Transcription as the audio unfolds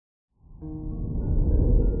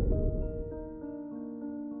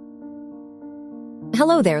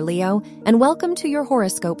Hello there, Leo, and welcome to your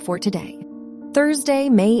horoscope for today, Thursday,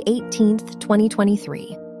 May 18th,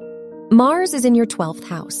 2023. Mars is in your 12th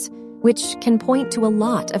house, which can point to a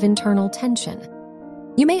lot of internal tension.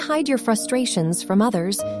 You may hide your frustrations from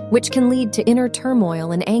others, which can lead to inner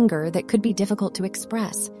turmoil and anger that could be difficult to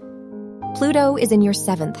express. Pluto is in your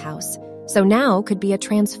 7th house, so now could be a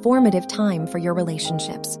transformative time for your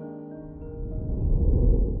relationships.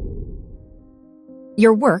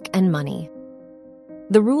 Your work and money.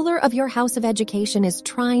 The ruler of your house of education is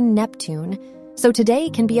trine Neptune, so today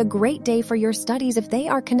can be a great day for your studies if they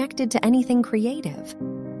are connected to anything creative.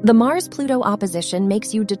 The Mars-Pluto opposition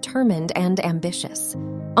makes you determined and ambitious.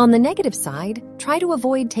 On the negative side, try to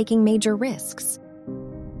avoid taking major risks.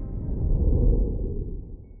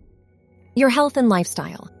 Your health and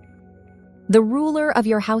lifestyle. The ruler of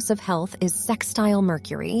your house of health is sextile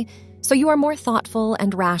Mercury, so you are more thoughtful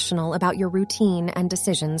and rational about your routine and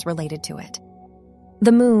decisions related to it.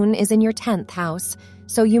 The moon is in your 10th house,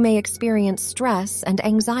 so you may experience stress and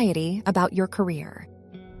anxiety about your career.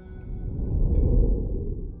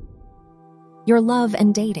 Your love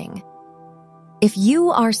and dating. If you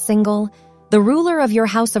are single, the ruler of your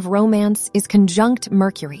house of romance is conjunct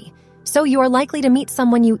Mercury, so you are likely to meet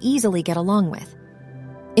someone you easily get along with.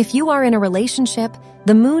 If you are in a relationship,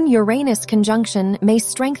 the Moon-Uranus conjunction may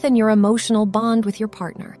strengthen your emotional bond with your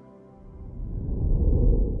partner.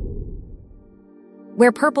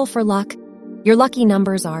 Wear purple for luck. Your lucky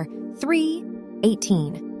numbers are 3,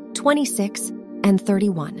 18, 26, and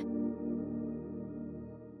 31.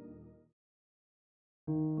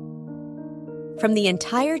 From the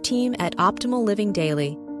entire team at Optimal Living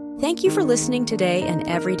Daily, thank you for listening today and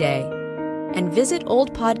every day. And visit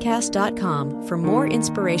oldpodcast.com for more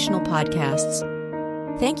inspirational podcasts.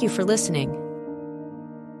 Thank you for listening.